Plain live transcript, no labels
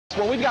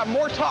Well, we've got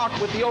more talk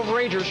with the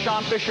Overagers,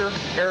 Shaun Fisher,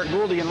 Eric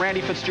Gooldy, and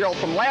Randy Fitzgerald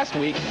from last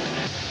week.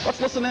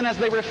 Let's listen in as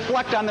they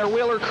reflect on their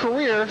Whaler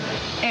career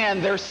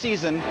and their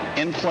season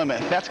in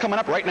Plymouth. That's coming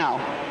up right now.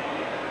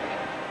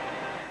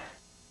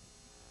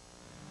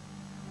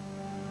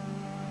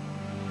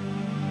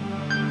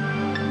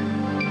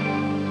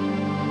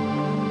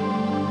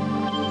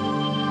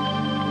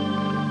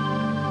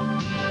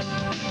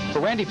 For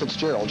Randy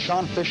Fitzgerald,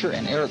 Shaun Fisher,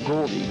 and Eric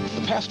Gooldy,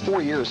 the past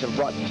 4 years have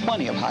brought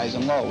plenty of highs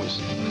and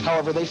lows.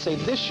 However, they say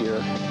this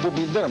year will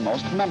be their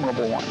most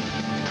memorable one.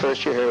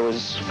 First year here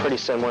was pretty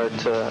similar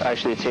to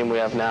actually the team we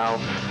have now.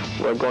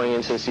 We're going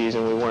into the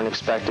season, we weren't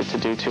expected to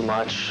do too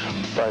much,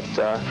 but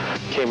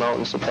came out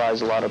and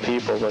surprised a lot of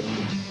people. But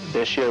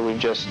this year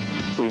we've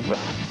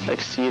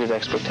exceeded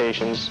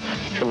expectations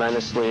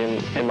tremendously.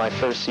 In my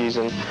first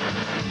season,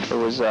 it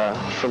was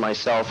for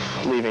myself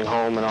leaving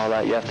home and all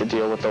that. You have to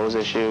deal with those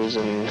issues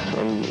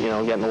and you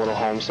know, getting a little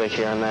homesick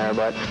here and there.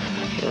 But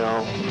you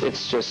know,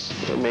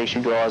 it makes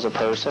you grow as a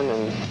person.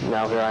 And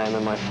now here I am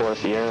in my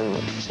 4th year, and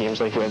it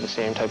seems like we have the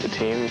same type of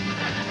team.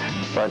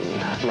 But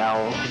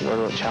now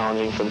we're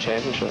challenging for the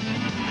championship.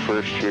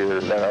 First year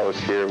that I was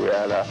here, we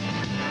had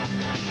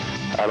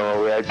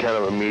we had kind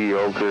of a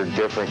mediocre,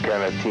 different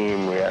kind of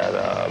team. We had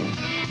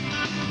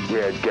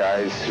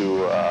guys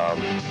who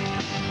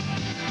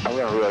I'm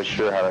not really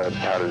sure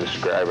how to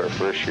describe our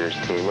first year's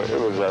team. It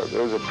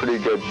was a pretty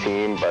good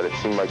team, but it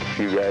seemed like a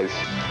few guys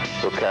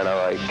were kind of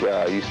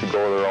like used to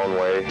go their own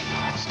way.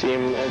 This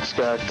team, it's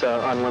got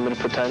unlimited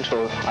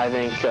potential. I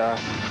think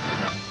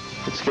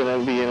it's going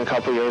to be in a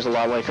couple years a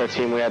lot like our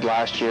team we had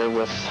last year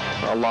with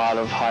a lot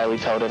of highly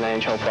touted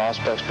NHL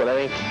prospects. But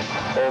I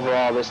think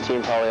overall this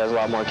team probably has a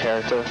lot more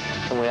character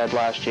than we had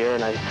last year.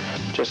 And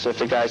if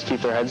the guys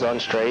keep their heads on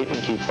straight and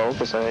keep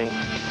focused, I think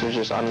there's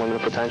just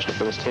unlimited potential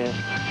for this team.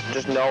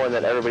 Just knowing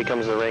that everybody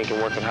comes to the rink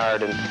and working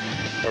hard, and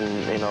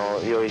you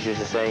know, you always use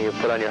the saying, you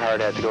put on your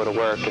hard hat to go to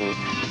work,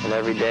 and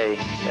every day,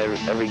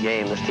 every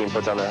game, this team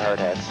puts on their hard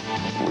hats.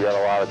 We got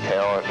a lot of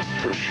talent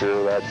for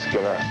sure. That's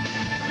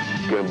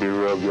gonna be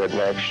real good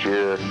next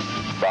year,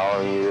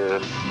 following year.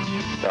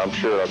 I'm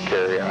sure they'll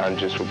carry on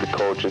just with the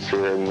coaches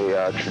here and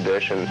the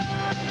tradition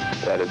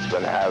that it's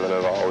been having.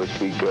 It'll always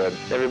be good.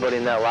 Everybody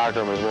in that locker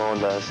room is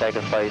willing to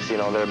sacrifice, you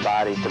know, their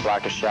body to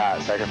block a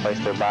shot, sacrifice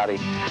their body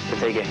to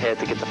take a hit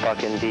to get the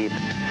puck in deep.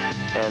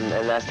 And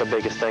that's the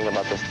biggest thing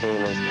about this team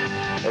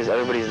is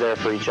everybody's there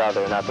for each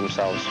other, not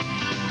themselves.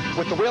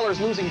 With the Whalers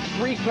losing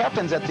 3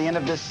 captains at the end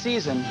of this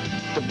season,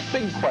 the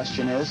big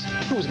question is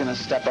who's going to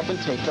step up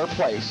and take their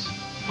place.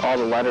 All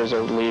the letters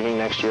are leaving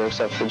next year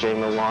except for Jay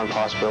Milwan,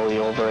 possibility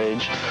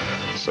Overage.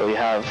 So you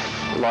have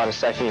a lot of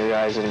second-year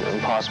guys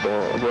and possible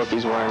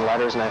rookies wearing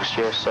letters next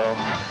year. So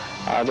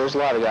there's a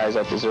lot of guys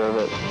that deserve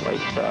it. Like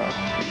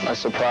a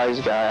surprise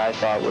guy I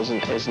thought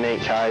is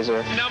Nate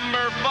Kaiser.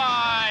 Number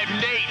 5,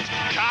 Nate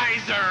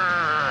Kaiser.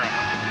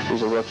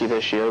 He's a rookie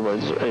this year,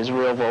 but he's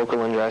real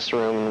vocal in dressing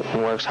room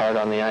and works hard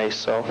on the ice.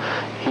 So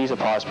he's a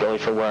possibility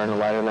for wearing a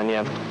letter. And then you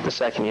have the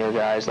second-year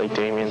guys like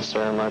Damian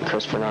Surma,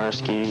 Chris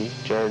Fernarski,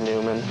 Jared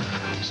Newman.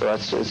 So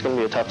it's going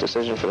to be a tough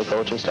decision for the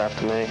coaching staff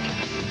to make.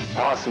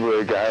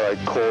 Possibly a guy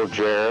like Cole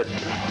Jarrett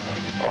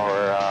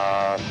or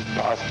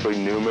possibly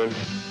Newman.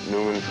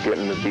 Newman's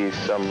getting to be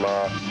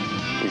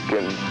he's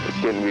getting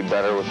to be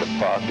better with the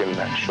puck and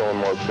showing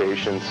more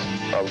patience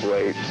of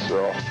late.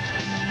 So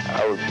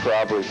I would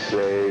probably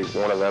say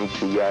one of them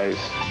 2 guys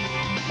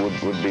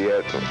would be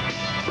it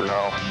for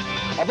now.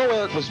 Although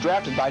Eric was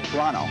drafted by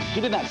Toronto,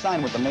 he did not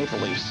sign with the Maple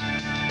Leafs.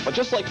 But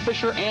just like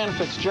Fisher and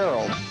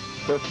Fitzgerald,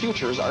 their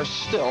futures are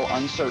still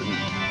uncertain.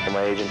 And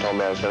my agent told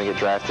me I was going to get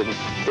drafted.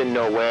 Didn't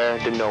know where,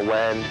 didn't know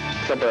when.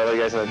 A couple of other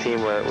guys on the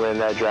team were in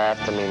that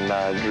draft. I mean,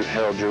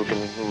 Harold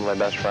Druken, one of my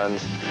best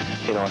friends,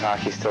 you know, in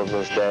hockey still to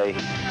this day.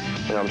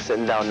 You know, I'm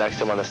sitting down next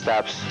to him on the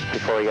steps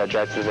before he got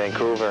drafted to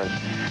Vancouver. And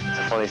it's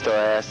a funny story.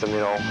 I asked him, you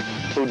know,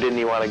 who didn't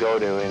he want to go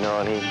to, you know,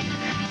 and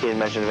he had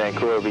mentioned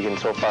Vancouver being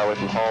so far away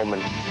from home.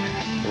 And,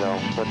 you know,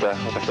 with the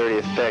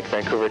 30th pick,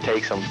 Vancouver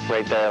takes him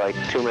right there, like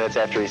 2 minutes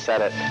after he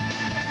said it.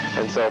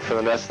 And so for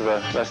the rest of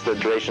the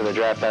duration of the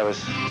draft, I was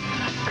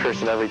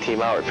cursing every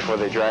team out before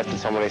they drafted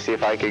somebody to see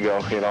if I could go,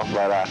 you know.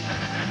 But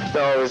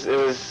no, it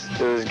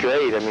was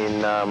great. I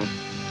mean,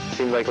 it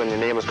seemed like when your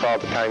name was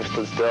called, the time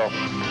stood still.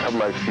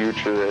 My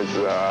future is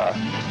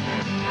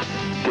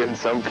getting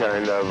some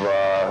kind of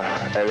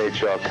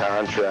NHL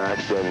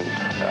contract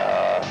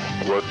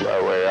and work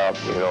my way up,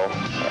 you know.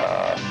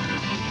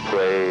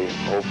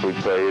 Hopefully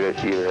play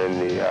either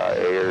in the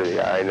A or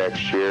the I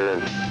next year,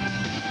 and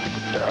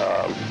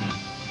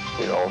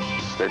you know,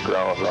 stick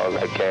around as long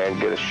as I can,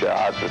 get a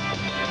shot, and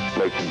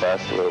make the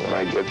best of it when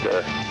I get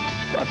there.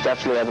 I've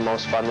definitely had the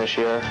most fun this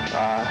year.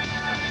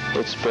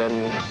 It's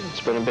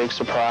been a big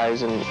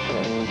surprise, and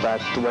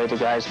that the way the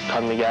guys have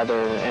come together,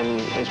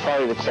 and it's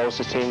probably the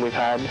closest team we've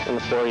had in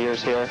the 4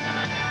 years here.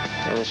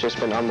 And it's just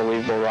been an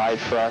unbelievable ride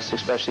for us,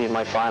 especially in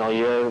my final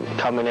year.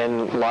 Coming in,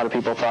 a lot of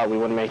people thought we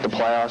wouldn't make the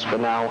playoffs, but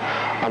now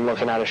I'm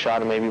looking at a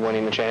shot of maybe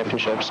winning the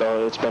championship.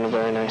 So it's been a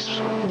very nice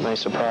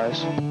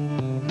surprise.